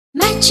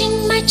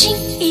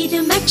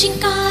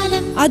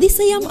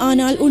அதிசயம்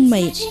ஆனால்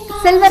உண்மை.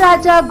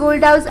 செல்வராஜா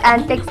கோல்ட் ஹவுஸ்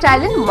அண்ட்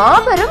டெக்ஸ்டைலின்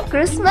மாபெரும்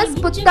கிறிஸ்துமஸ்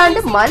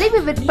புத்தாண்டு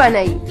மலிவு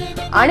விற்பனை.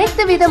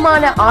 அனைத்து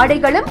விதமான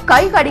ஆடைகளும்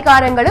கை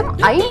கடிகாரங்களும்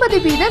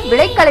 50%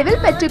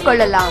 விலைக்கழிவில் பெற்றுக்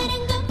கொள்ளலாம்.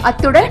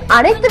 அத்துடன்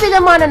அனைத்து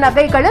விதமான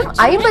நகைகளும்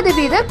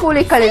 50%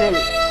 கூலிக்கழிவில்.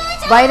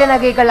 வைர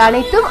நகைகள்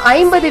அனைத்தும்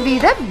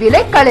 50%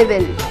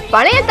 விலைக்கழிவில்.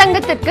 பழைய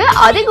தங்கத்திற்கு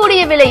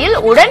அதிகூடிய விலையில்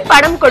உடன்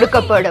பணம்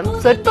கொடுக்கப்படும்.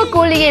 சொற்ப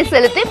கூலியை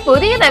செலுத்தி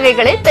புதிய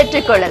நகைகளை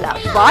பெற்றுக் கொள்ளலாம்.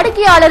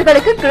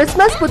 வாடிக்கையாளர்களுக்கு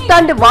கிறிஸ்துமஸ்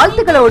புத்தாண்டு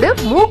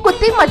வாழ்த்துக்களோடு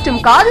மூக்குத்தி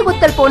மற்றும் காது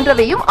குத்தல்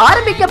போன்றவையும்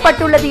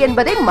ஆரம்பிக்கப்பட்டுள்ளது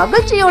என்பதை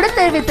மகிழ்ச்சியோடு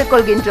தெரிவித்துக்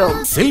கொள்கின்றோம்.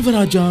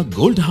 Selvaraja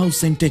Gold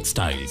House and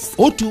Textiles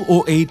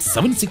 0208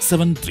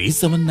 767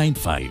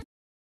 3795.